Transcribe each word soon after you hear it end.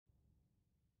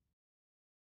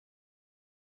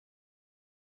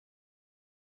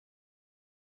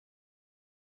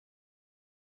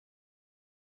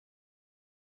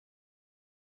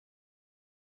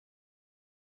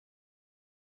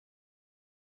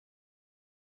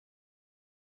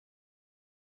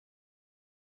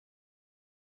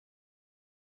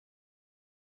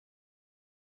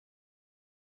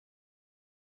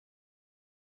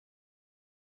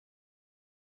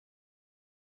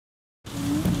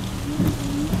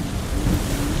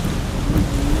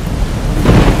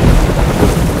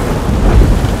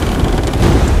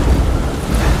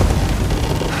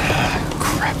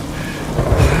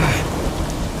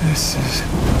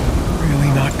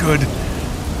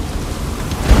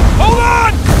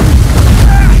on!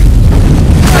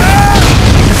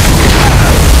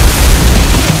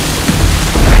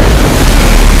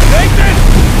 Nathan!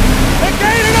 They're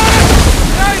gaining on us!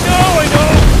 I know!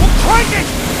 We'll crank it!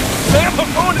 Sam, I'm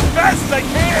going as fast as I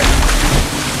can!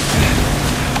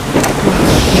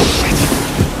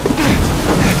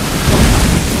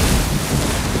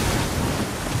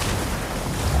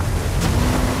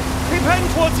 Keep heading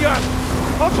towards the island.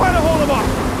 I'll try to hold them off.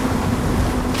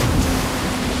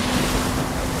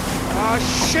 Ah,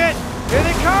 shit! Here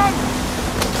they come!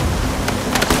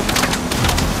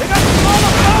 They got the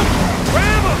smaller boat!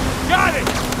 Ram them! Got it!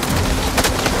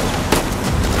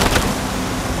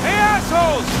 Hey,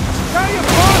 assholes! Tell your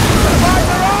bosses to find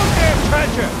their own damn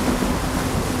treasure!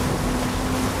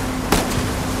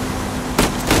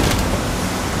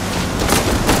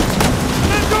 I'm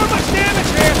not doing much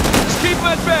damage here! Just keep them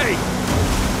at bay!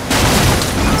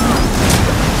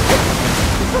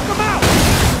 Took them out!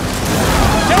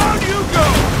 Down you go!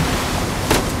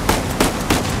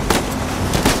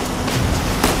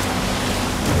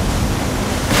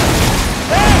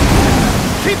 There!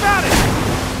 Keep at it!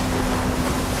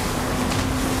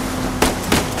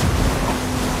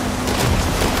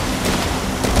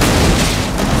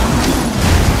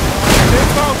 Big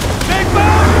boat! Big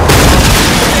boat!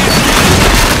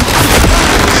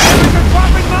 They're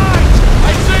dropping mines!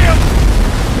 I see them!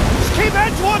 Just keep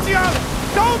heading towards the island!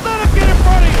 Don't let him get in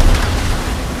front of you!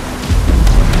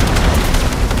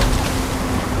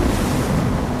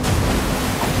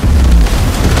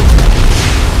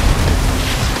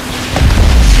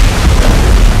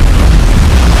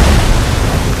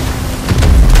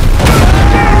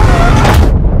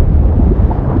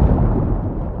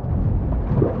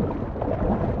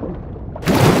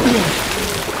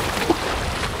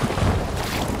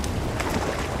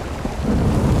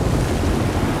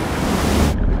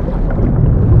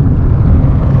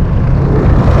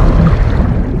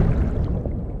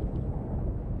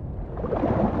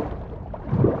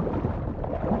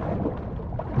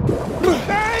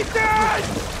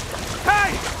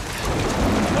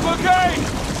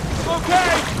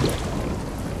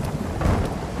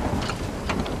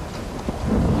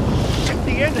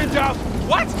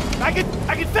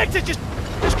 I can fix it!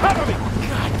 Just cover me!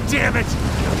 God damn it!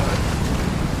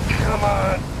 Come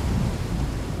on.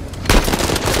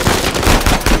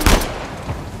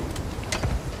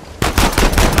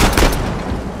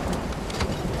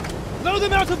 Lower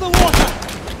them out of the water!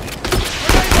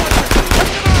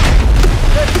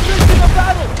 They're losing a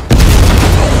battle!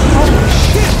 Oh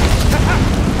shit!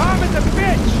 Calm as a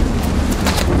bitch!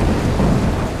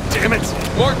 Damn it!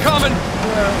 More coming!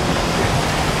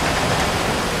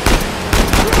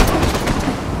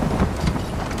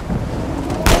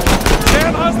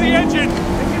 How's the engine?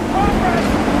 Making progress!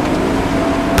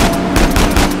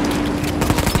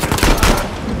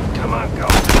 Come on, go!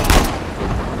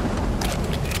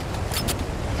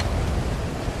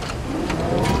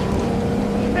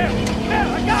 There,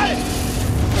 I got it!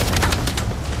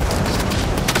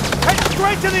 Head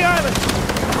straight to the island!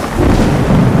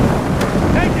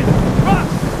 Nathan, Ross,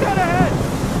 dead ahead!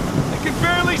 I can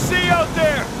barely see out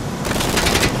there!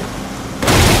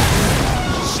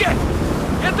 Shit!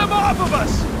 Get them off of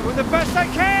us! Doing the best I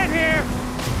can here!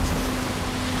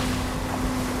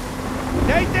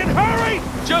 Nathan, hurry!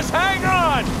 Just hang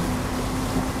on!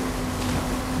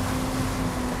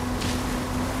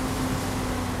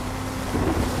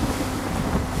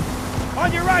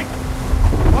 On your right!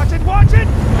 Watch it, watch it!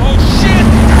 Oh, shit!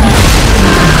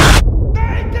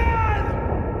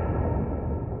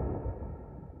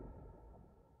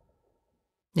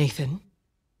 Nathan?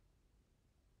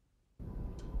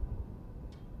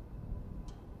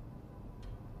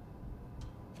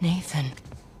 Nathan.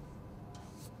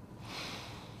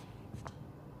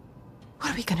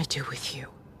 What are we gonna do with you?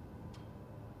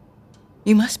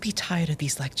 You must be tired of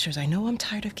these lectures. I know I'm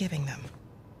tired of giving them.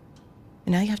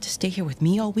 And now you have to stay here with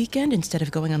me all weekend instead of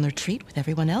going on the retreat with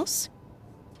everyone else?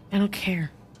 I don't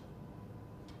care.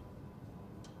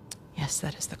 Yes,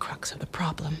 that is the crux of the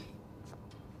problem.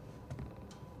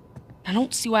 I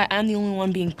don't see why I'm the only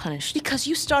one being punished. Because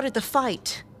you started the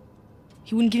fight.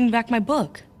 He wouldn't give me back my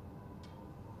book.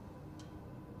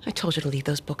 I told you to leave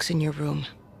those books in your room.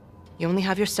 You only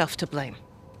have yourself to blame.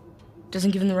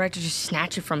 Doesn't give him the right to just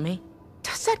snatch it from me.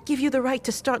 Does that give you the right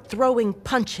to start throwing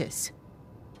punches?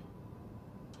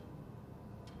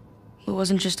 It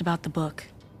wasn't just about the book.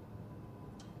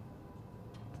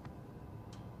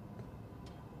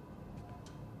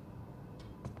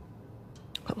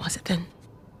 What was it then?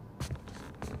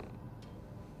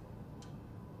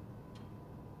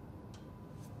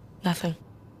 Nothing.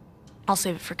 I'll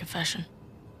save it for confession.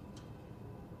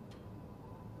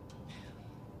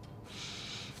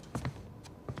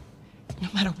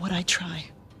 No matter what I try,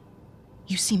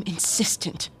 you seem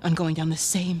insistent on going down the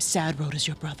same sad road as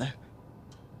your brother.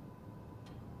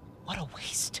 What a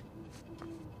waste.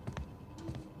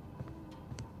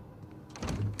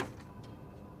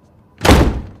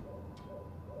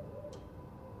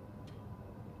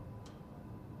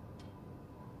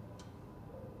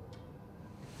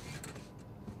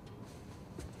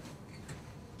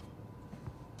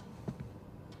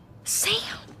 Sam!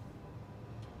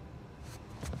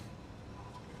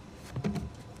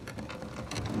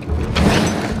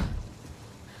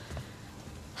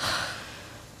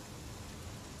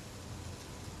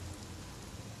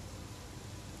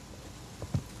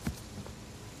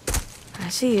 I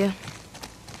see you.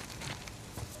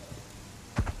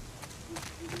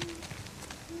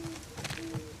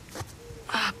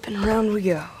 Up and around we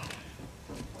go.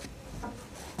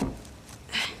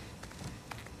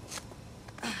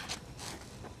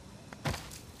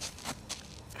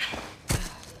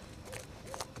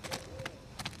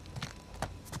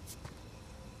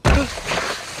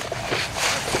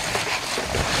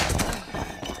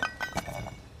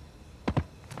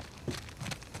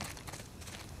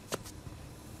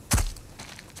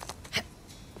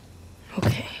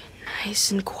 Okay,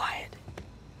 nice and quiet.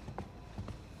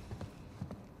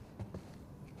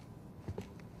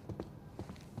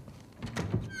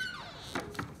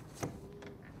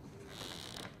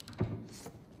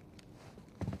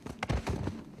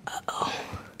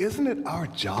 Isn't it our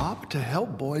job to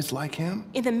help boys like him?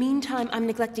 In the meantime, I'm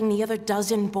neglecting the other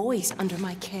dozen boys under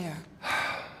my care.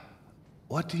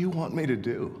 What do you want me to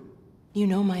do? You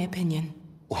know my opinion.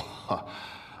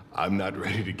 I'm not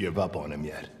ready to give up on him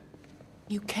yet.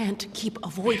 You can't keep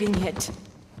avoiding it.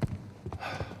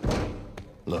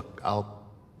 Look, I'll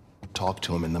talk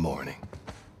to him in the morning,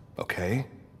 okay?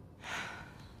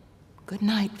 Good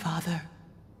night, Father.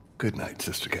 Good night,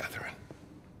 Sister Catherine.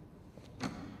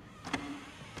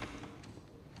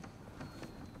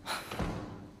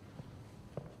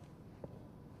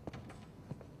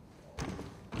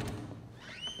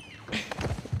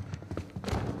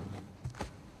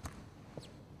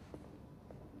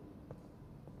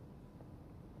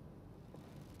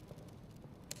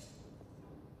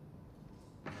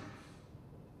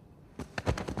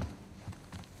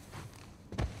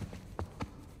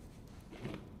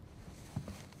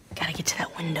 Gotta get to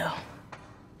that window.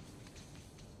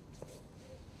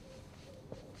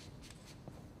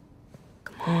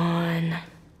 Come on.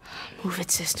 Move it,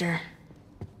 sister.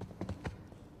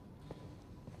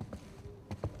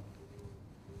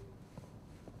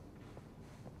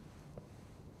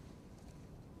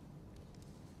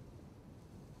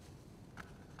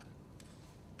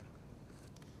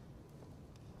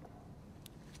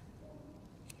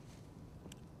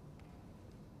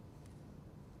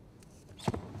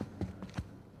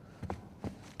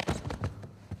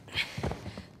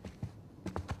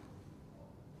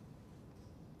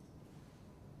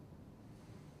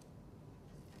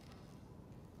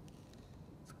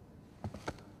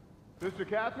 Sister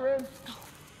Catherine?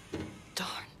 Darn.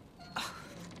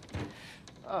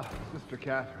 Sister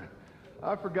Catherine.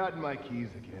 I've forgotten my keys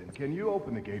again. Can you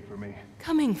open the gate for me?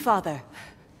 Coming, Father.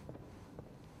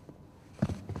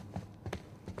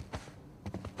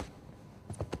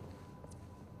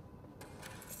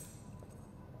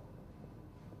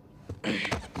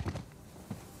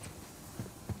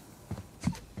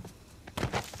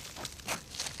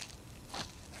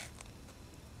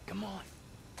 Come on.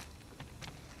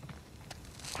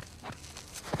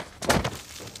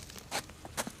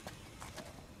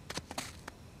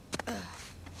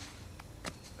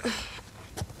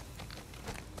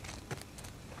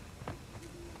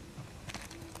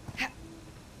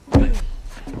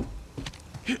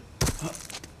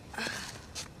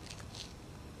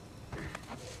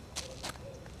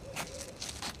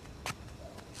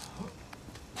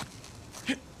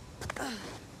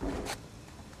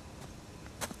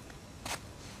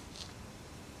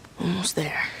 Almost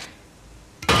there.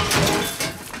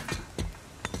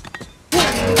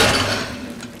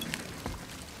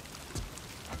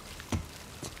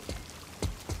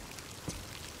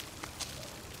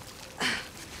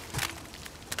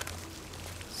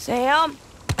 Sam?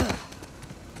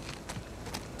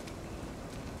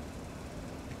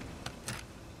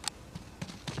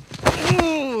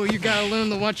 Ooh, you gotta learn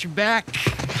to watch your back.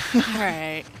 All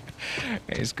right. Hey,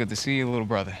 it's good to see you, little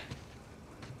brother.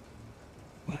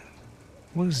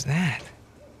 What was that?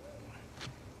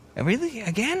 Really?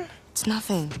 Again? It's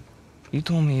nothing. You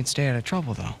told me you'd stay out of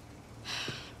trouble, though.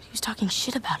 He was talking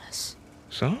shit about us.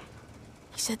 So?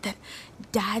 He said that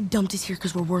Dad dumped us here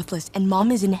because we're worthless, and Mom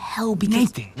is in hell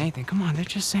because... Nathan, come on. They're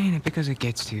just saying it because it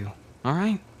gets to you, all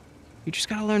right? You just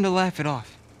gotta learn to laugh it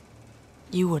off.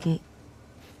 You wouldn't.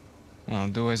 Well,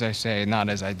 do as I say, not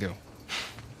as I do.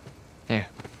 Here.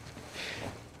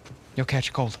 You'll catch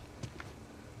a cold.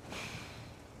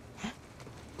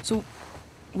 So,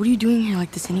 what are you doing here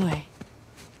like this anyway?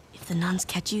 If the nuns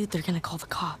catch you, they're gonna call the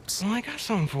cops. Well, I got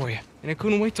something for you, and it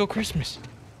couldn't wait till Christmas.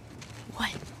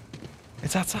 What?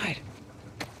 It's outside.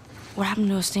 What happened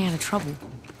to us staying out of trouble?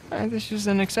 This is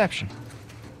an exception.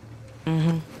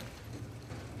 Mm-hmm.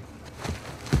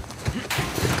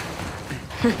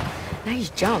 Nice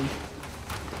jump.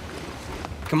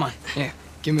 Come on, yeah,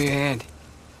 give me a hand.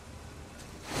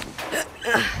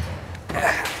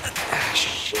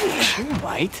 Sheesh, you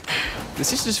right. The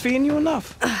sister's feeding you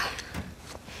enough.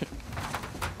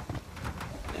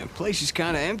 That place is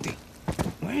kind of empty.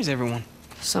 Where's everyone?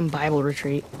 Some Bible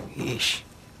retreat. Yeesh,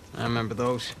 I remember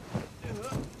those.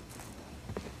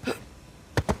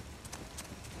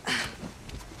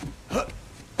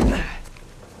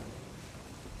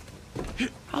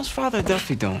 How's Father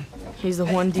Duffy doing? He's the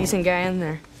one decent guy in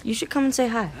there. You should come and say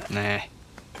hi. Nah, I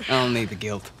don't need the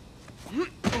guilt.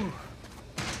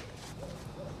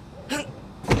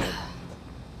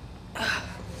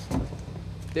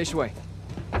 This way.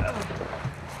 We're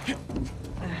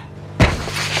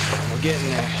getting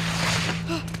there.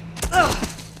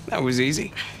 That was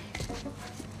easy.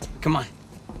 Come on.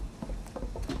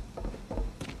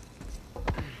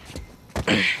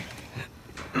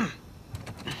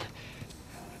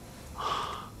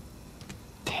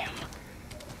 Damn.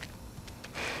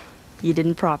 You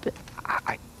didn't prop it.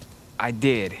 I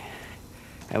did.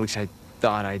 At least I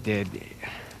thought I did.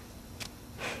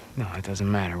 No, it doesn't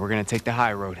matter. We're gonna take the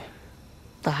high road.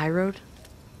 The high road?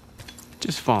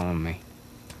 Just follow me.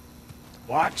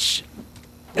 Watch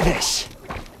this.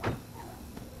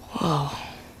 Whoa.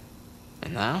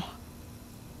 And now,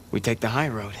 we take the high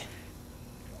road.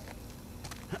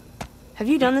 Have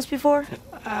you done this before?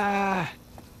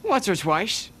 Once or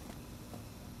twice.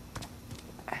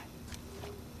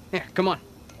 Here, come on.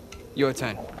 Your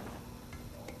turn.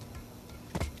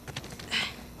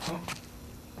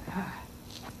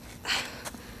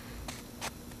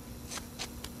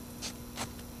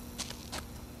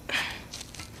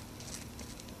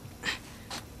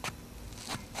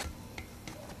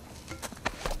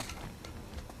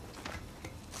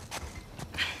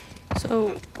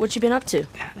 So, what you been up to?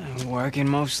 Working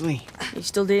mostly. You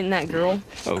still dating that girl?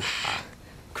 Oh,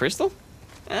 Crystal?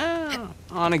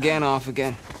 On again, off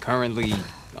again. Currently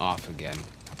off again.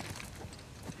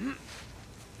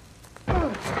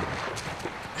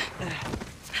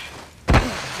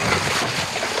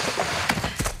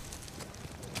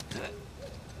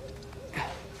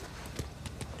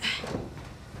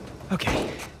 Okay.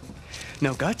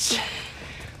 No guts.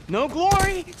 No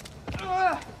glory.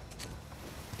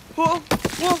 Whoa,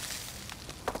 whoa.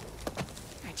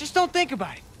 Hey, just don't think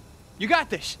about it. You got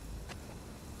this.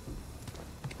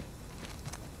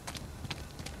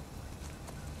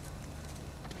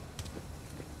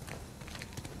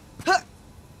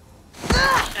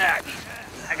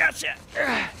 I gotcha.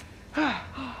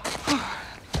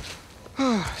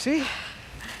 See?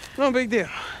 No big deal.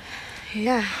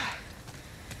 Yeah.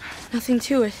 Nothing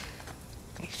to it.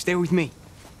 Hey, stay with me.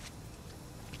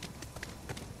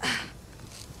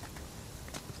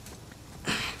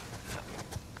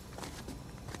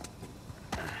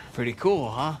 Pretty cool,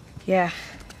 huh? Yeah,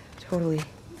 totally.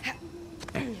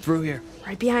 Hey, through here.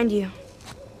 Right behind you.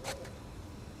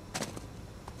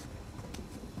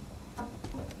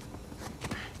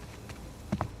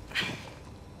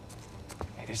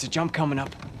 Hey, there's a jump coming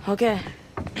up. Okay.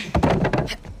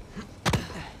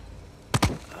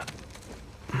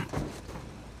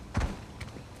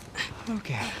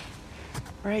 Okay.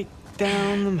 Right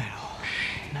down the middle.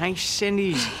 Nice and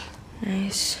easy.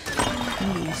 Nice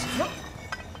and easy.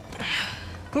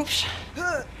 Oops.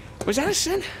 Was that a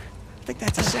sin? I think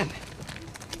that's a sin.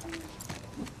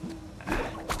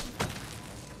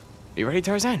 You ready,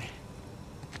 Tarzan?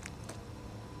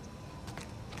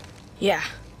 Yeah.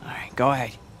 All right, go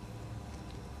ahead.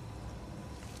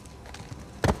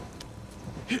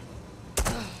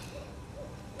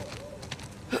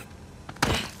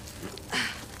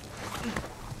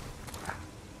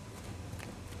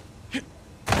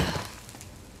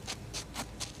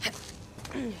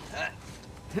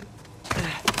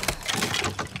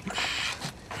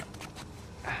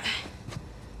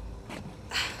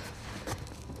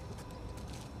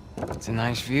 It's a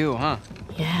nice view, huh?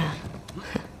 Yeah.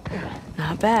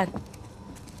 Not bad.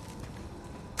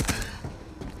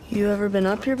 You ever been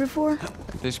up here before?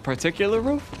 This particular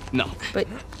roof? No. But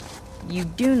you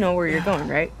do know where you're going,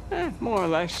 right? More or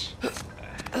less.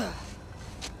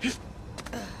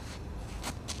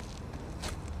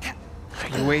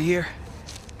 You wait here,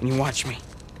 and you watch me.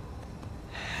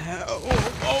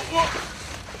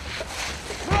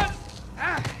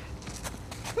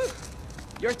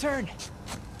 Your turn.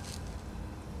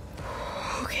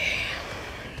 Okay.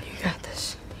 You got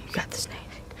this. You got this, Nate.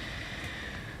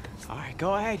 All right,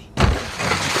 go ahead.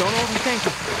 Don't overthink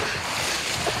it.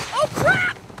 Oh,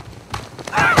 crap!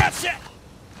 I got shit!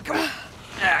 Come on.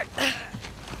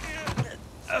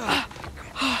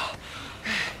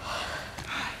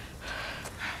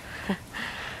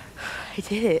 I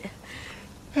did it.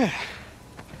 Yeah,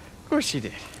 of course you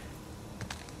did.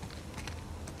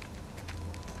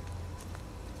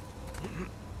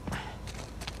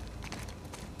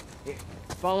 Here,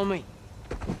 follow me.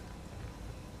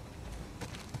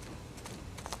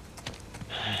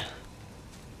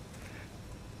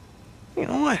 You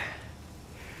know what? How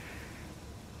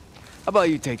about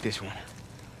you take this one?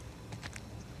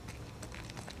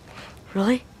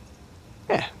 Really?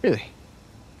 Yeah, really.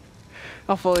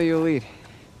 I'll follow your lead.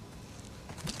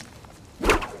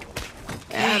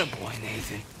 Attaboy,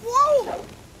 Nathan. Whoa!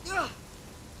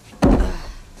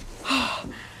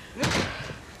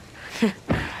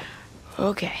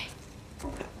 Okay.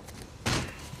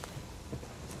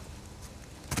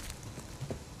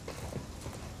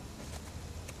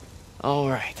 All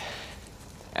right.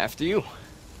 After you.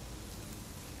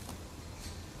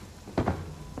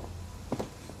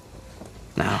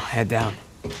 Now, head down.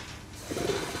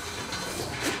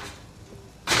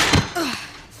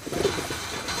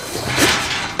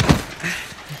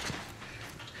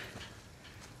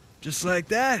 Just like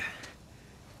that,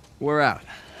 we're out.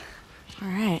 All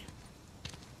right.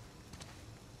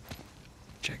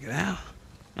 Check it out.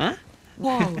 Huh?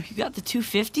 Whoa, you got the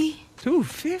 250?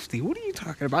 250? What are you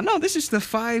talking about? No, this is the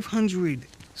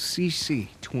 500cc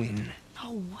twin.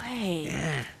 No way.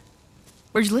 Yeah.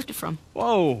 Where'd you lift it from?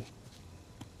 Whoa.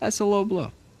 That's a low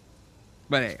blow.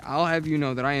 But hey, I'll have you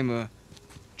know that I am a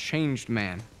changed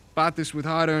man. Bought this with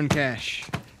hard-earned cash.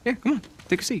 Here, come on,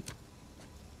 take a seat.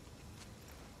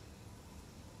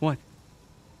 What?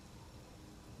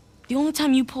 The only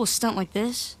time you pull a stunt like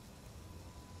this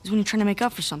is when you're trying to make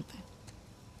up for something.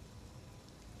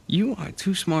 You are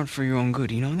too smart for your own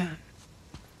good, you know that?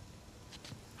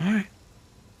 All right.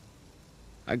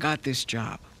 I got this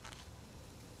job.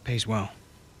 Pays well.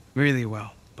 Really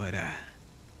well. But, I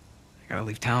gotta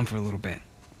leave town for a little bit.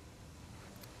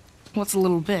 What's a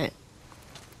little bit?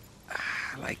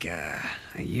 Like, a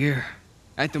year.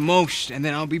 At the most, and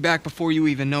then I'll be back before you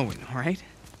even know it, all right?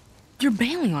 You're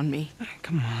bailing on me.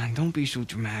 Come on, don't be so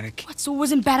dramatic. What, so it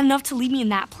wasn't bad enough to leave me in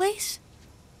that place?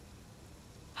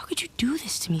 How could you do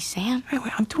this to me, Sam? Hey,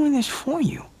 wait, I'm doing this for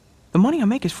you. The money I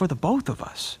make is for the both of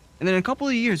us. And then in a couple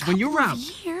of years, when you're out...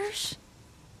 Years?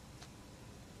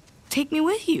 Take me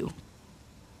with you.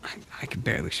 I can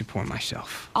barely support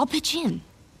myself. I'll pitch in.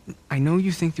 I know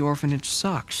you think the orphanage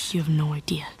sucks. You have no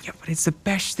idea. Yeah, but it's the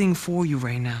best thing for you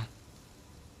right now.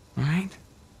 All right?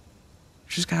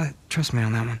 Just gotta trust me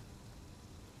on that one.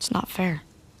 It's not fair.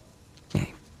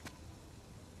 Hey,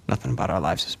 nothing about our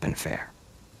lives has been fair.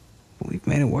 But we've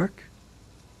made it work,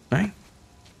 right?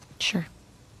 Sure.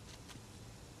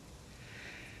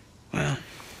 Well,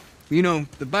 you know,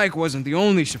 the bike wasn't the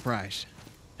only surprise.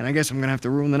 And I guess I'm gonna have to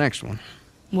ruin the next one.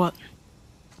 What?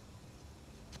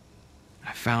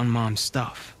 I found Mom's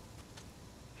stuff.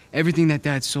 Everything that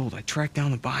Dad sold, I tracked down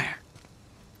the buyer.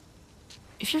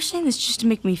 If you're saying this just to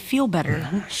make me feel better...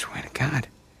 I swear to God.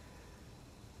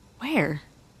 Where?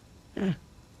 Yeah.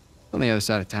 On the other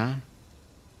side of town.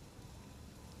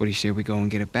 What do you say we go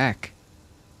and get it back?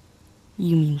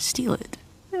 You mean steal it?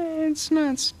 It's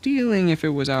not stealing if it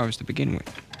was ours to begin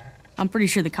with. I'm pretty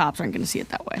sure the cops aren't gonna see it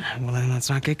that way. Well, then let's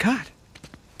not get caught.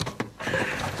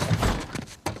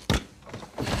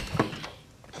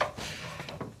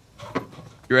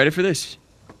 You ready for this?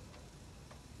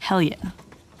 Hell yeah.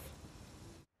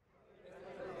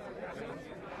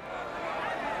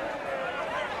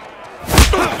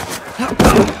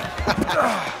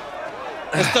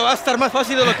 Esto va a estar más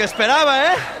fácil de lo que esperaba,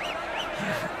 ¿eh?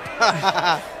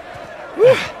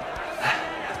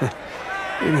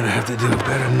 You're gonna have to do it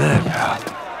better than that, pal.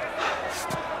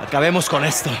 Acabemos con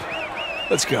esto.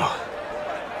 Let's go.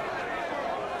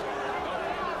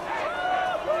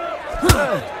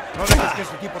 No dejes que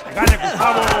ese equipo te gane,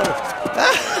 Gustavo.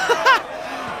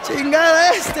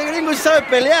 Chingada, este gringo sí sabe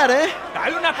pelear, ¿eh?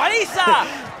 ¡Dale una paliza!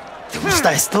 ¿Te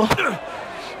gusta esto?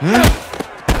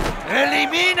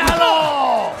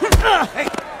 ¡Elimínalo!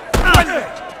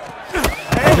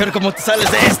 A ver cómo te sales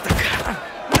de esta, cara.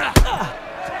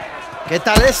 ¿Qué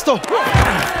tal esto?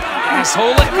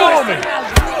 Asshole, let go of me!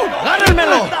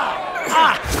 ¡Agárrenmelo!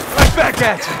 Right back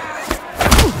at you!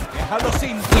 Déjalo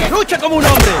sin... ¡Lucha como un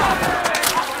hombre!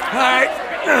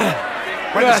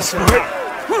 Puedes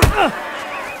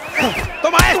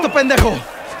 ¡Toma esto, pendejo!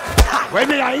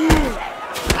 ¡Vuelve ahí!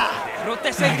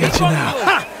 ¡Derrótese el demonio!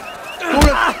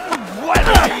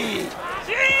 ¡Vuelve ahí!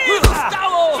 ¡Sí,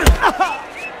 Gustavo!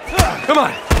 Come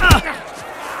on.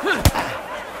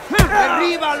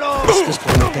 ¡Derríbalo! Esto es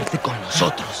por meterte con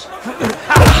nosotros.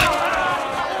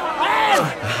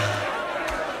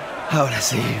 Ahora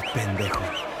sí, pendejo.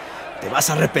 Te vas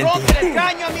a arrepentir. ¡Rompe el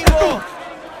caño, amigo!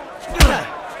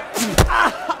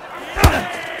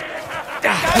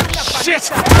 ¡Shit!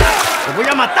 ¡Te voy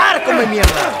a matar, come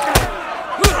mierda!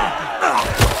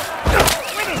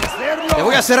 ¡Te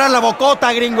voy a cerrar la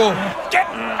bocota, gringo! Get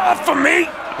off of me!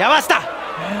 ¡Ya basta!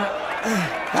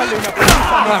 Dale una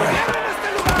paliza.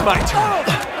 My turn.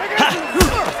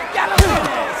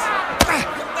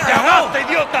 ¡Ya basta,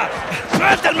 idiota!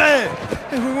 ¡Suéltenme!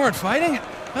 Hey, we weren't fighting,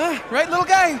 huh? Right, little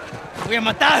guy? ¡Te voy a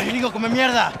matar, gringo, come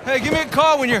mierda! Hey, give me a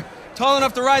call when you're tall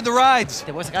enough to ride the rides.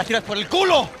 ¡Te voy a sacar tiras por el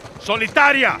culo!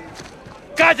 ¡Solitaria!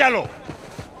 ¡Cállalo!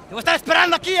 ¡Te voy a estar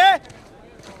esperando aquí, eh!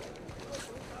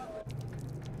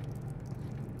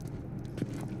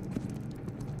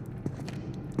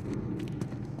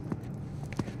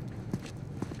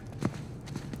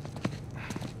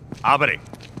 Abre.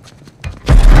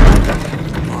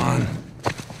 Come on.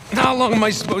 How long am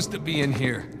I supposed to be in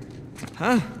here?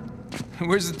 Huh?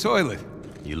 Where's the toilet?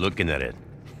 You looking at it?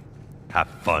 Have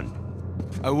fun.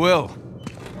 I will.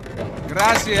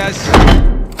 Gracias.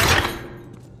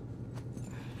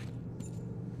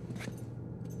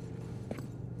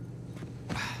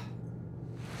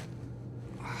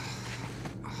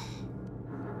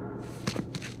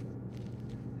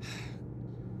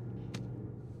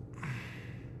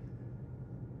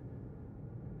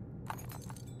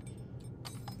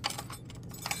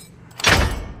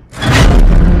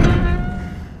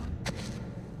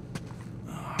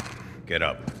 Get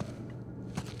up.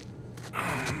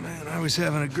 Oh, man, I was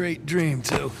having a great dream,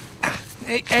 too.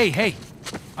 Hey.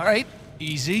 All right,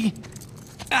 easy.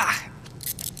 Ah.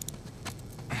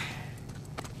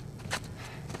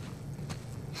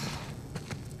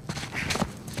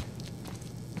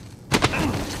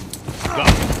 Go.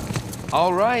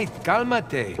 All right,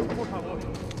 cálmate.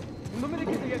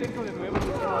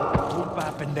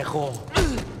 Culpa, pendejo.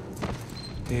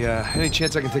 Hey, any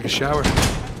chance I can take a shower?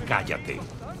 Cállate.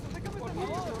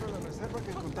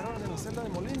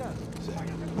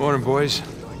 Morning, boys.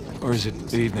 Or is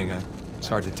it evening? It's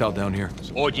hard to tell down here.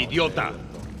 Oye, idiota.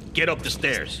 Get up the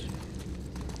stairs.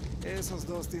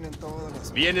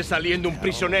 Viene saliendo un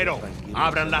prisionero.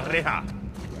 Abran la reja.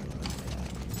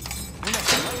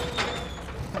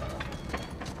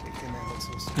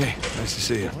 Hey, nice to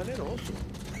see you.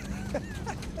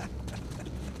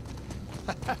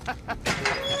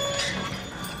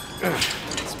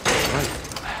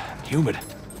 Humid.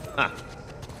 Ah,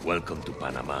 welcome to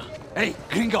Panama. ¡Hey,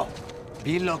 gringo!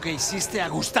 Vi lo que hiciste a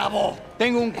Gustavo.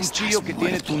 Tengo un cuchillo que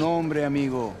tiene tu nombre,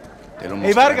 amigo. Te lo Hey,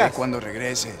 mostraré Vargas. cuando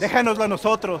regreses. Déjanoslo a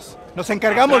nosotros. Nos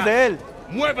encargamos de él.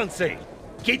 Muévanse.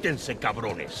 Quítense,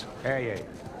 cabrones. Hey,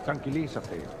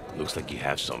 tranquilízate. Looks like you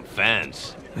have some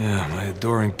fans. Yeah, my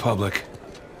adoring public.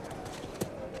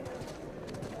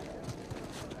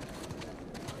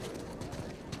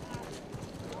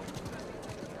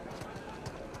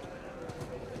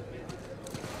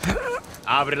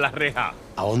 Abre la reja.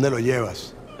 ¿A dónde lo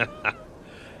llevas?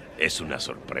 Es una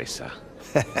sorpresa.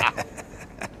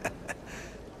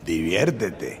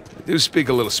 Diviértete. I do speak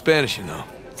a little Spanish, you know.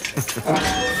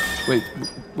 Wait,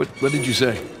 what did you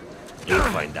say? You'll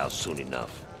find out soon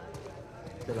enough.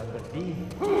 Te lo advertí,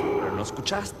 pero no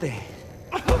escuchaste.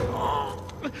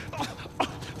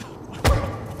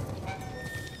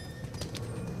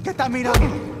 ¿Qué está mirando?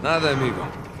 Nada, amigo.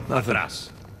 Nothing.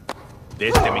 Atrás. De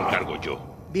este me encargo yo.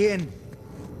 Bien.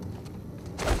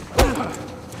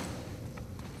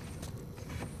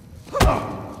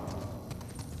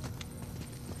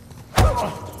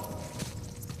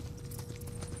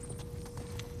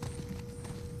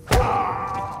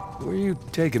 Where are you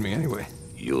taking me, anyway?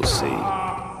 You'll see.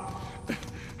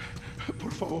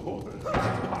 Por favor,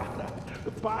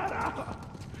 para.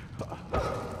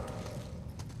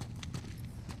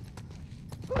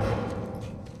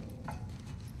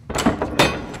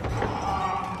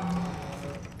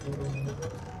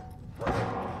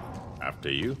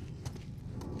 After you.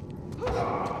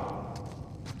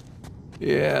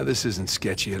 Yeah, this isn't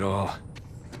sketchy at all.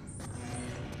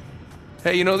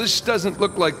 Hey, you know, this doesn't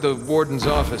look like the warden's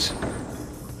office.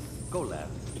 Go left.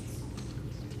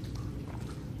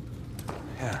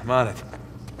 Yeah, I'm on it.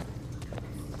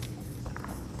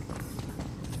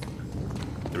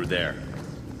 Through there.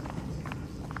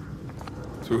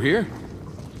 Through here?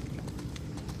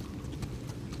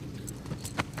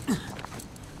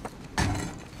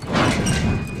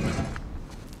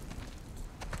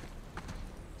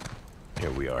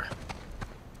 Here we are.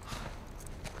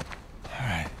 All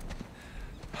right.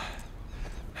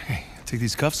 Hey, take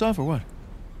these cuffs off or what?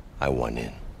 I want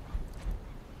in.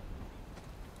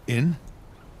 In?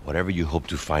 Whatever you hope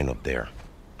to find up there,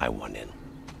 I want in.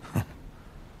 Now,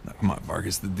 come on,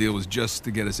 Vargas. The deal was just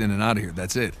to get us in and out of here.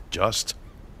 That's it. Just?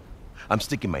 I'm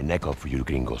sticking my neck out for you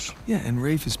gringos. Yeah, and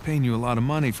Rafe is paying you a lot of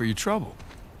money for your trouble.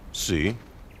 See?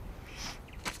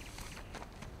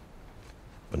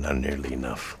 But not nearly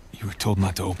enough. You were told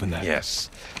not to open that. Yes.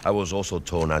 I was also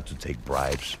told not to take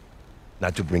bribes,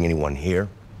 not to bring anyone here,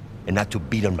 and not to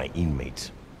beat on my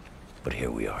inmates. But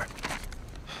here we are.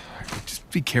 Just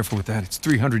be careful with that. It's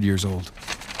 300 years old.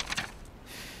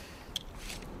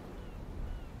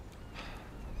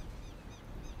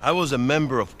 I was a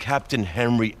member of Captain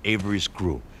Henry Avery's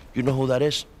crew. You know who that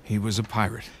is? He was a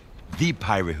pirate. The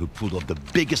pirate who pulled off the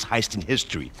biggest heist in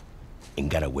history and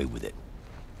got away with it.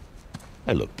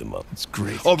 I looked him up. That's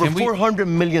great. Over $400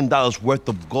 million worth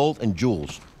of gold and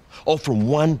jewels, all from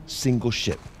one single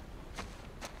ship.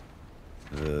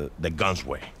 The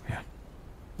Gunsway. Yeah.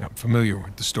 I'm familiar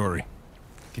with the story.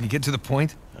 Can you get to the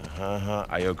point?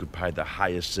 I occupied the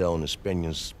highest cell in the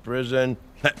Spaniards' prison.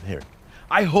 Here.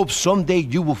 I hope someday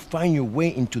you will find your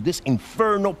way into this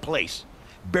infernal place,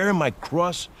 bear my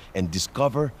cross, and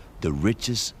discover the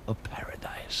riches of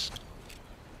paradise.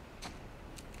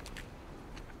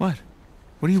 What?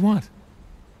 What do you want?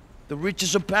 The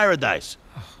riches of paradise.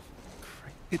 Oh,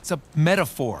 it's a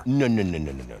metaphor. No.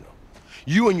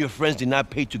 You and your friends did not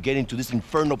pay to get into this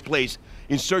infernal place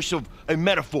in search of a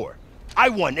metaphor. I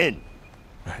want in.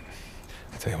 Right.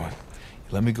 I'll tell you what.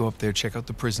 Let me go up there, check out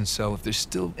the prison cell. If there's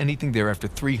still anything there after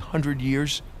 300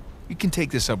 years, you can take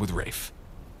this up with Rafe.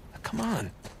 Now, come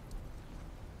on.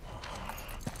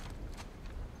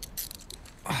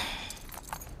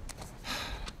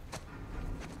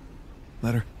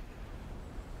 Letter.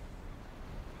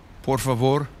 Por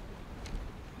favor.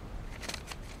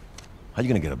 How you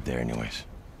gonna get up there anyways?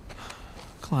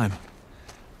 Climb.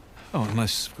 Oh,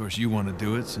 unless, of course, you want to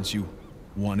do it, since you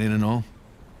want in and all.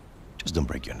 Just don't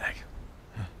break your neck.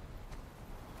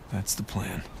 That's the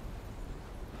plan.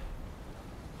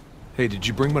 Hey, did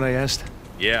you bring what I asked?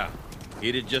 Yeah.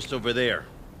 Eat it just over there.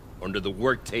 Under the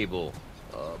work table.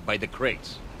 By the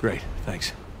crates. Great,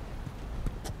 thanks.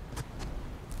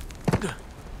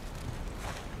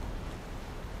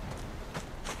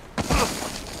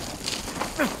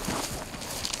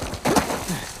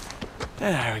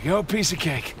 There we go, piece of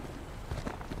cake.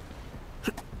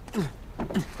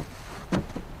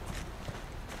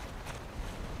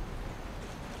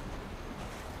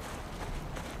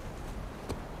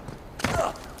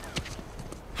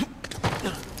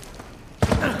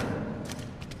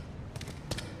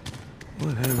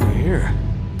 What have we here?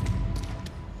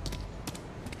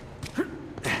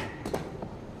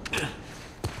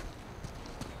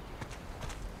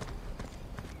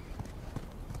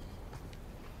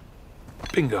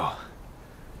 Bingo.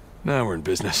 Now we're in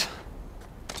business.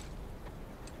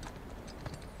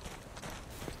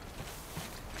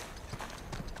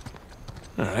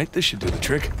 All right, this should do the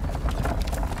trick.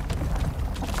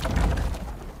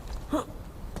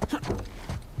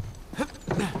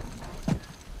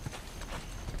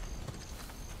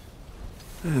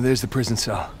 There's the prison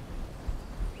cell.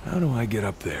 How do I get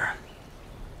up there?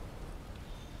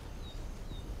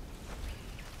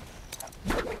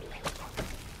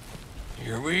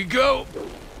 Here we go.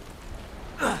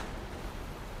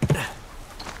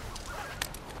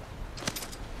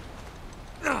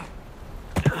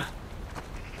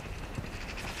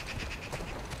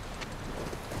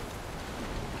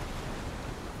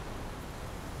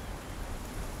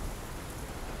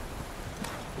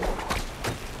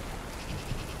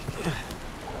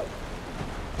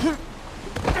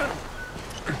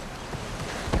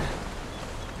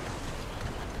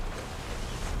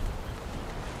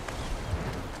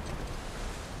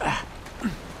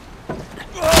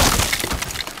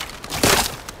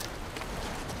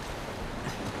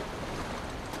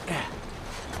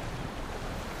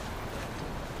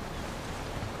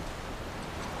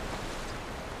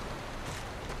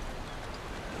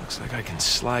 Looks like I can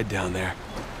slide down there.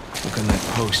 Look on that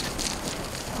post.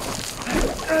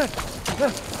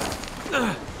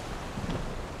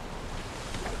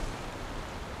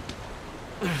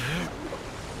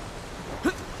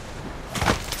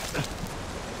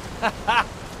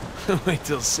 Wait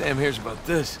till Sam hears about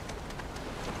this.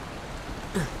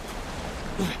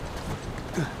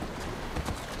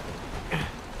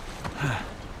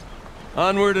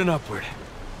 Onward and upward.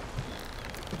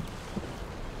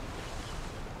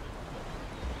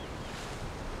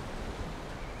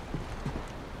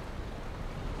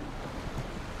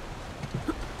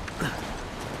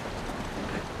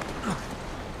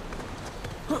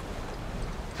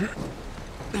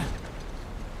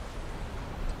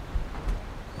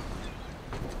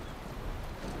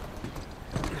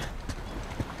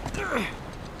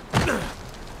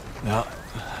 Well,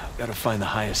 gotta find the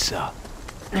highest cell.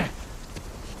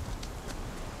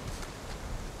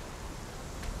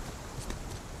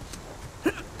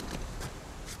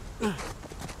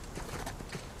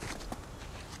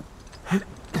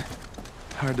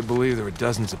 Hard to believe there were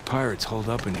dozens of pirates holed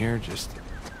up in here, just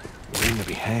waiting to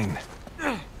be hanged.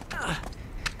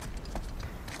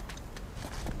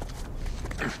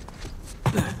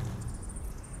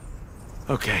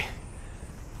 Okay,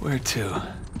 where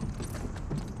to?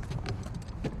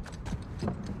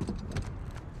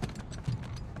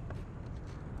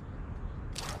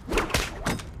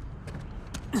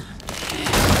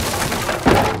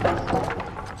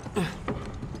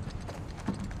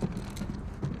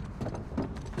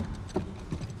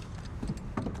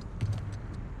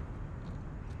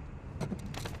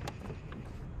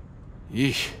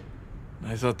 Yeesh.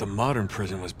 I thought the modern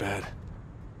prison was bad.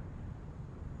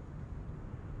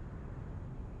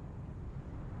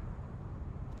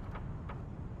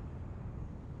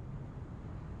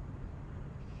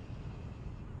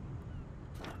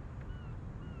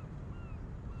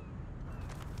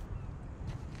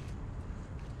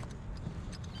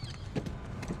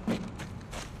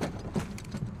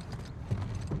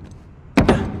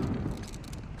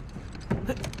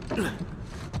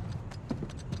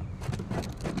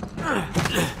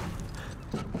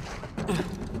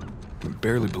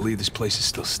 Barely believe this place is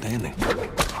still standing.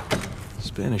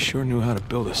 Spanish sure knew how to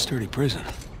build a sturdy prison.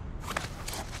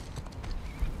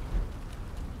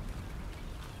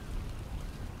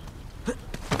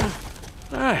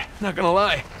 Alright, not gonna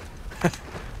lie.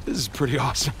 This is pretty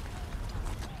awesome.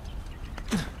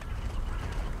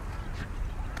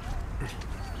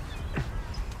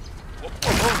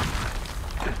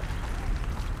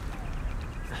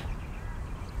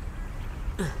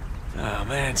 Oh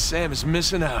man, Sam is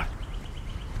missing out.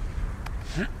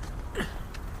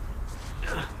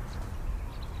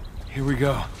 Here we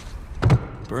go.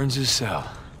 Burns'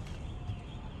 cell.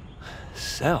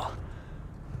 Cell?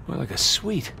 More like a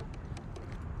suite.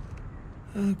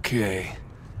 Okay.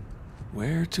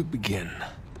 Where to begin?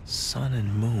 Sun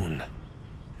and moon.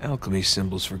 Alchemy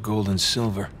symbols for gold and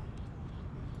silver.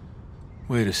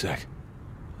 Wait a sec.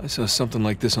 I saw something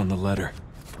like this on the letter.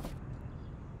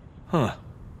 Huh.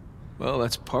 Well,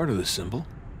 that's part of the symbol.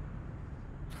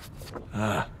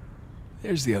 Ah.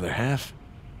 There's the other half.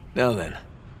 Now then.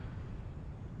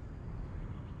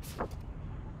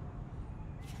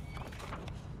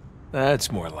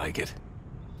 That's more like it.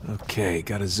 Okay,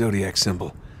 got a zodiac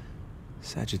symbol.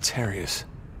 Sagittarius.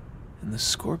 And the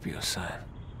Scorpio sign.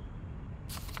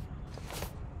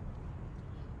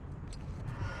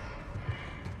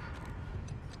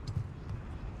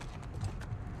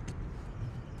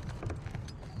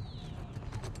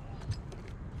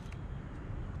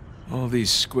 All these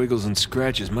squiggles and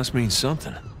scratches must mean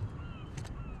something.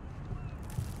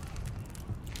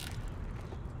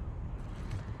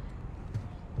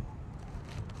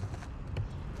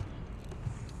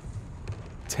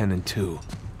 Ten and 2.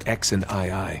 X and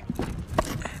II.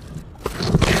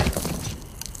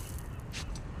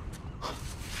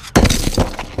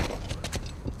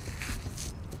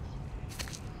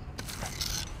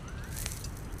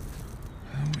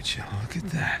 Would you look at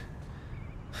that?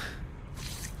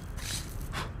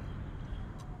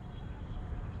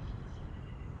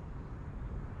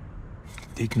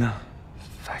 Digna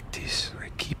factis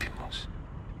recipimus.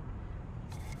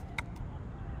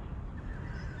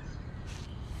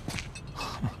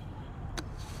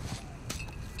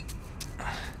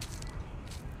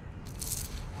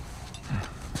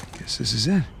 Guess this is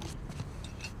it. All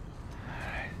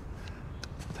right.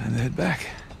 Time to head back.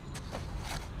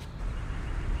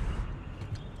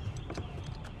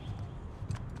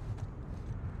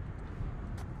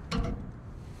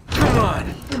 Come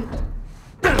on!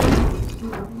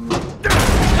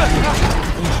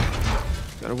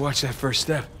 Gotta watch that first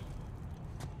step.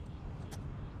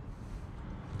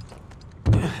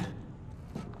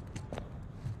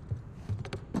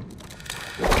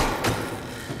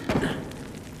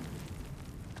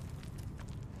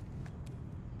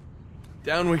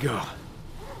 Down we go.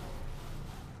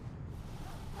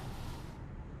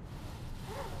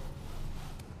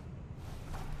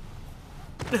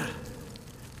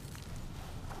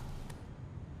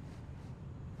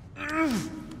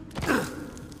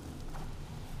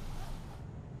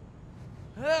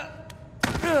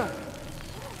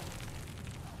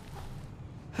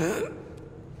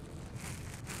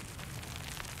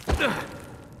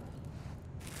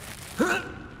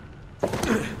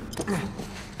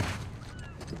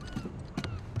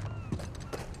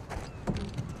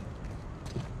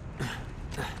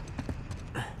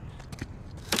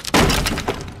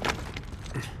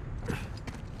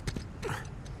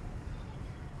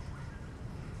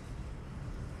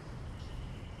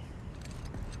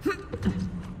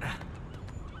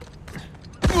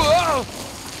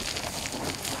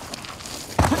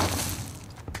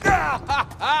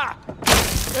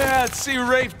 Yeah, let's see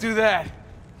Rafe do that.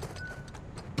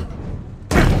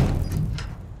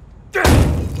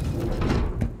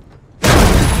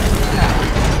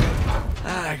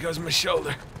 There goes my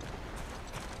shoulder.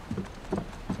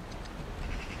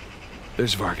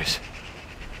 There's Vargas.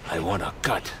 I want a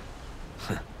cut.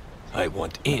 I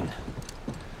want in.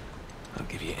 I'll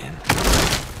give you in.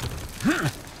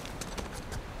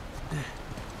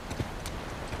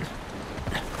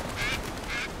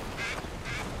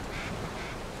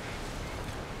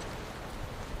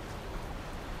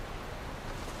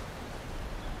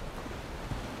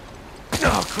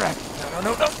 Oh, crap.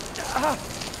 No. Ah.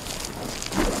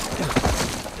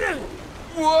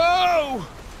 Whoa!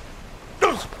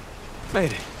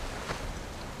 Made it.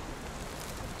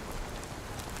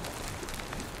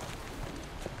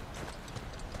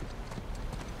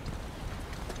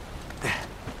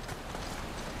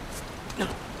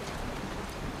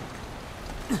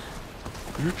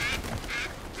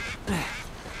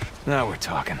 Now we're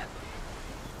talking.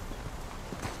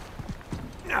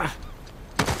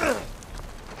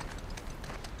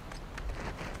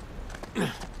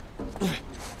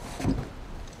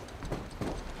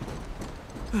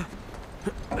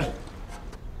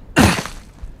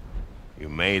 You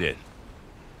made it.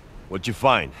 What'd you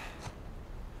find?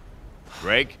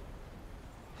 Greg?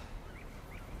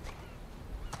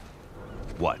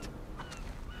 What?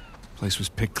 Place was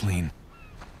picked clean.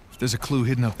 If there's a clue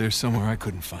hidden up there somewhere, I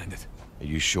couldn't find it. Are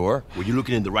you sure? Were you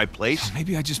looking in the right place?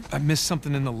 Maybe I missed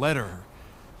something in the letter.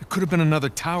 There could have been another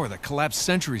tower that collapsed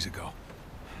centuries ago.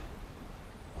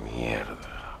 Mierda.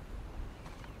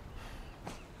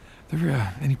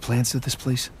 There any plans to this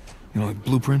place? You know, like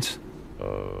blueprints?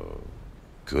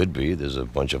 Could be. There's a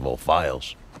bunch of old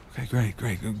files. Okay,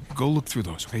 great. Go look through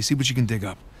those, okay? See what you can dig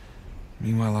up.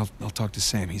 Meanwhile, I'll talk to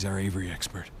Sam. He's our Avery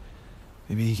expert.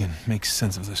 Maybe he can make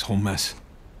sense of this whole mess.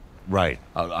 Right.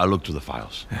 I'll look through the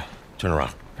files. Yeah. Turn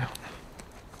around. Yeah.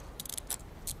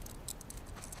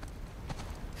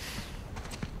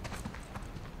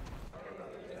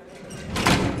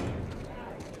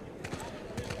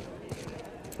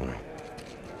 All right.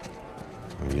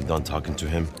 When you're done talking to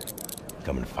him,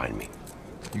 come and find me.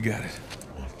 You got it.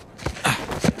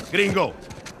 Gringo,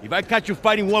 if I catch you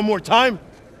fighting one more time,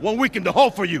 1 week in the hole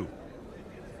for you.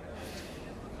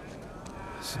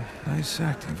 It's nice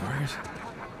acting, Vargas.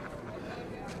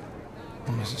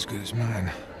 Almost as good as mine.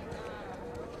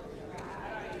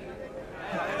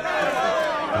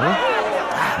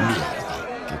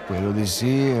 ¿Qué puedo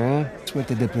decir, eh?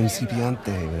 Suerte de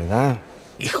principiante, ¿verdad?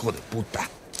 Hijo de puta.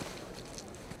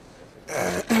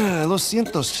 Lo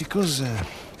siento, chicos.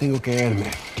 Tengo que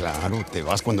irme. Claro, te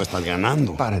vas cuando estás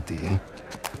ganando. Para ti, ¿eh?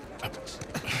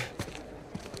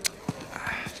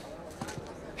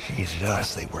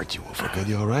 Jesus, they worked you over good.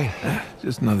 You all right?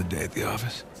 Just another day at the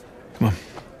office. Come on.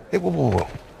 Hey, whoa.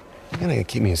 You're gonna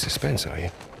keep me in suspense, are you?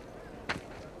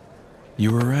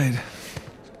 You were right.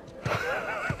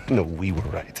 No, we were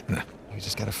right. No. We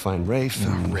just gotta find Rafe.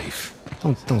 No, and... Rafe.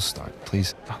 Don't start,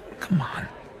 please. Oh, come on.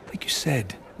 Like you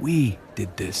said, we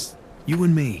did this. You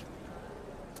and me.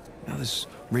 Now this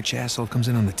rich asshole comes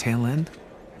in on the tail end?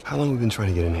 How long have we been trying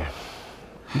to get in here?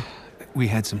 We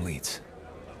had some leads.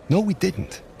 No, we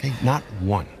didn't. Okay, not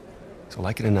one. So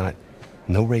like it or not,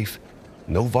 no Rafe,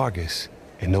 no Vargas,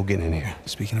 and no getting in here.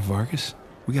 Speaking of Vargas,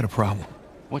 we got a problem.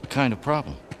 What kind of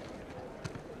problem?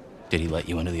 Did he let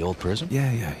you into the old prison? Yeah,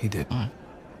 he did. All right.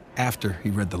 After he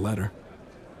read the letter.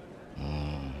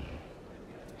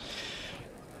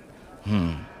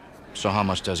 So how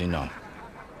much does he know?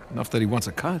 Enough that he wants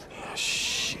a cut.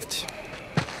 Shit.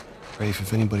 Rafe,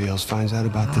 if anybody else finds out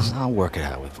about this... I'll work it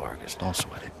out with Vargas. Don't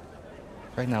sweat it.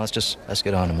 Right now, let's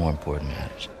get on to more important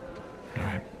matters. All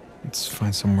right. Let's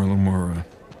find somewhere a little more,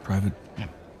 private. Yeah.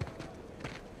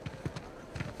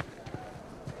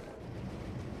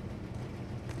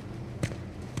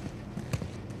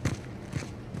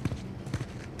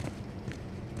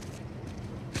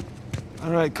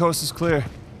 All right, coast is clear.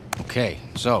 Okay,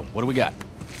 so, what do we got?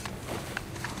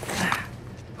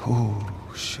 Oh,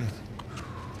 shit.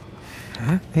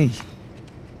 Huh? Hey.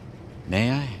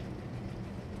 May I?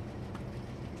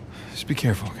 Just be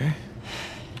careful, okay?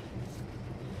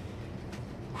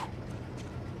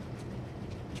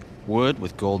 Wood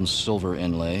with gold and silver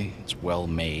inlay. It's well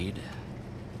made.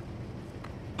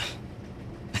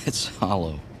 It's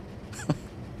hollow.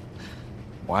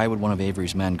 Why would one of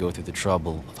Avery's men go through the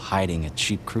trouble of hiding a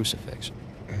cheap crucifix?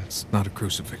 It's not a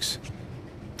crucifix.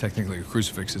 Technically, a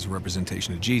crucifix is a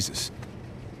representation of Jesus.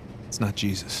 It's not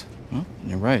Jesus. Well,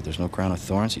 you're right. There's no crown of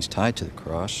thorns. He's tied to the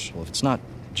cross. Well, if it's not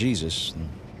Jesus, then...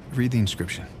 Read the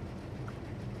inscription.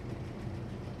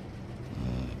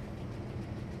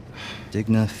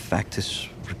 Digna factus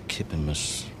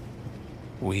recipimus.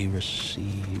 We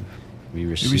receive... We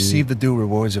receive the due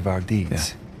rewards of our deeds.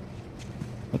 Yeah.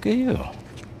 Look at you.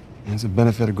 It's a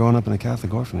benefit of growing up in a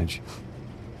Catholic orphanage.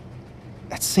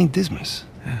 That's St. Dismas.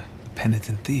 Yeah, the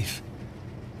penitent thief.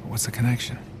 What's the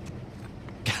connection?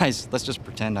 Guys, let's just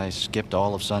pretend I skipped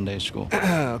all of Sunday school.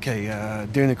 Okay,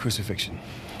 during the crucifixion,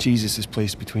 Jesus is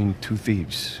placed between two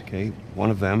thieves, okay? One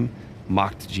of them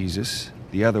mocked Jesus.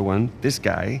 The other one, this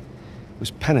guy,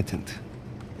 was penitent.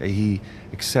 Okay? He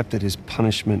accepted his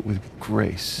punishment with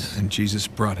grace. And Jesus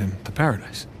brought him to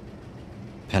paradise.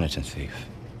 Penitent thief.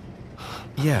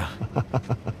 Yeah.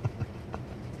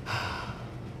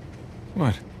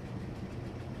 What?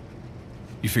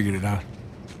 You figured it out?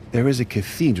 There is a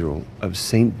cathedral of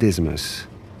St. Dismas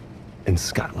in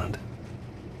Scotland.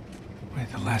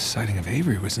 Wait, the last sighting of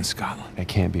Avery was in Scotland. That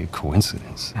can't be a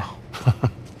coincidence. No.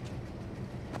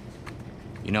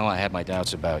 You know, I had my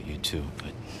doubts about you too,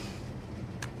 but...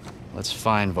 Let's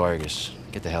find Vargas.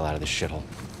 Get the hell out of this shithole.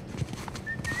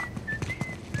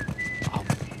 Oh.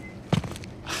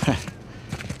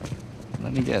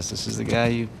 Let me guess, this is the guy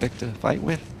you picked a fight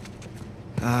with?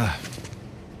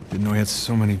 Didn't know he had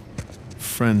so many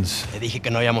friends. Te dije que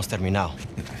no habíamos terminado.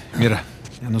 Mira,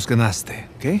 ya nos ganaste,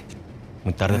 ¿ok?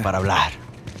 Muy tarde para hablar.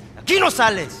 ¡Aquí no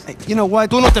sales! Hey, you know what?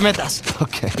 Tú no te metas.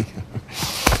 Okay.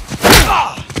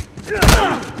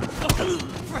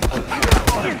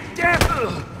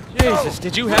 Jesus,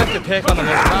 did you have to pick on the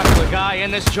most popular guy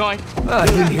in this joint? I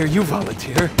didn't hear you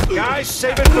volunteer. Guys,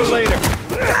 save it for later.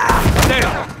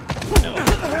 Damn!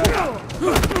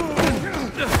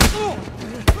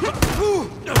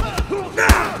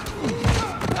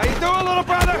 How you doing, little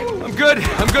brother?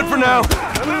 I'm good for now.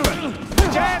 Remember,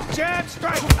 jab, jab,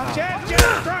 strike. Jab,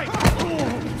 jab, strike.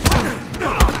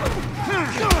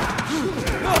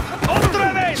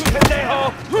 Otra vez,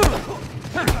 pendejo.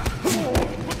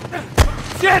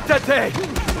 Siéntate!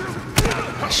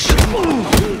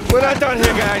 We're not done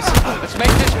here, guys. Let's make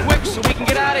this quick so we can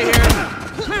get out of here.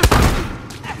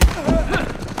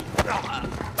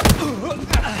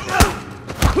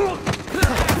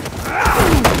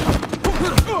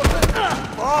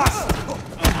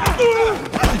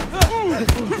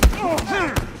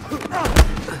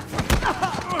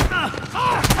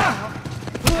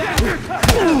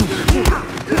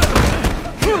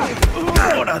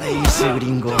 Hora de irse,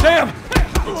 gringo. Damn!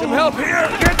 Some help here!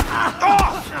 Get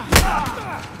off!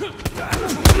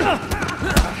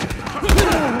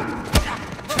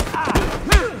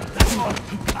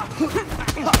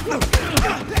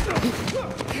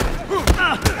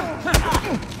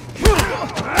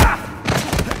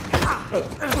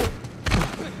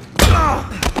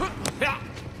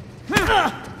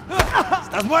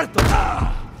 ¡Estás muerto!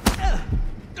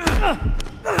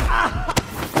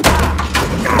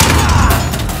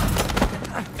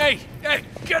 Hey,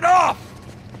 get off!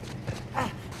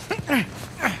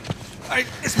 Ay,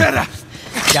 espera!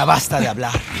 Ya basta de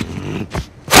hablar.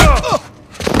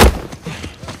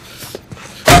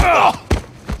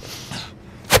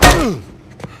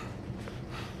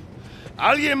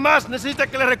 Alguien más necesita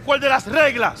que le recuerde las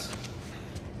reglas.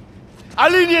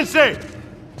 ¡Alíñense!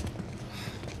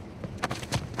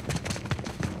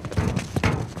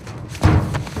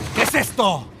 ¿Qué es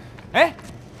esto? ¿Eh?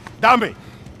 Dame.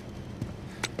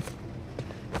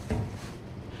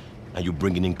 Are you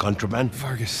bringing in contraband?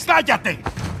 Vargas. ¡Cállate!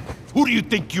 Who do you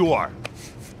think you are?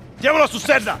 Llévalo a su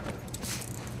celda.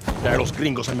 Trae a los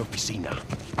gringos a mi oficina.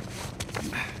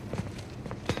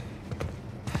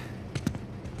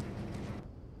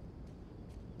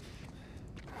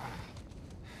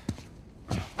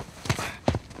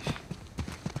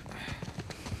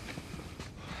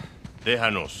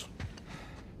 Déjanos.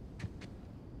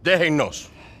 Déjennos.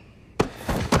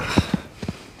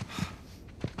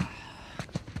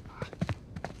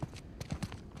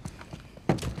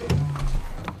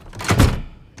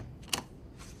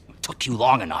 Took you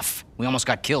long enough. We almost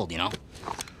got killed, you know?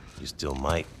 You still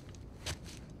might.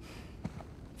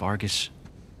 Vargas?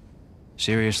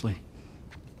 Seriously?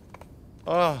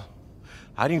 Oh,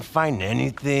 I didn't find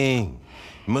anything.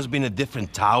 It must be in a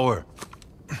different tower.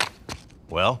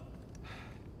 Well?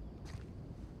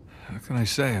 How can I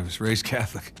say? I was raised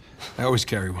Catholic. I always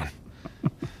carry one.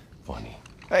 Funny.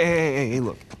 Hey,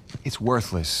 look. It's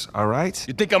worthless, all right?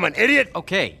 You think I'm an idiot?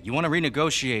 Okay, you want to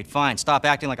renegotiate, fine. Stop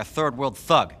acting like a third world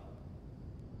thug.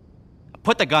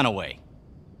 Put the gun away.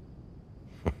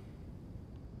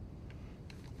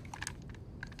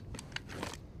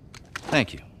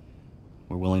 Thank you.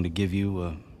 We're willing to give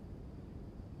you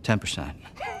 10%.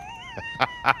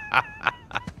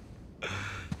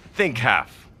 Think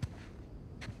half.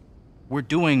 We're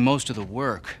doing most of the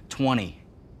work. 20.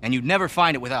 And you'd never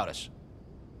find it without us.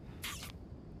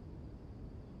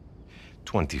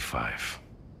 25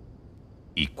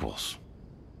 equals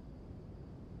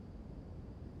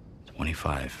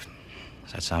 25.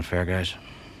 Does that sound fair, guys?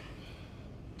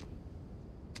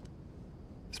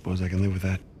 Suppose I can live with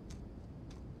that.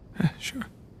 Sure.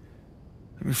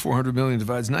 I mean, 400 million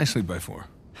divides nicely by 4.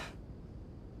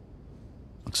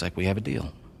 Looks like we have a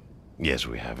deal. Yes,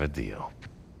 we have a deal.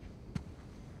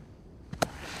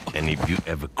 And if you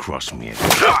ever cross me again...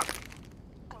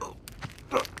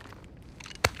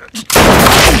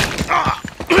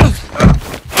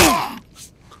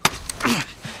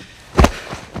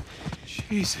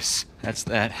 Jesus. That's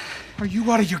that. Are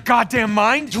you out of your goddamn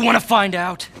mind? You want to find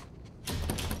out?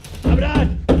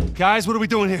 Guys, what are we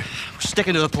doing here? We're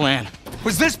sticking to the plan.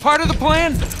 Was this part of the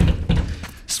plan?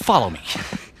 Just follow me.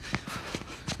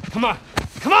 Come on.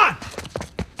 Come on!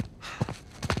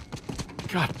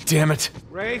 God damn it.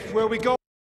 Rafe, where are we going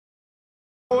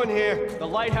here? The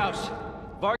lighthouse.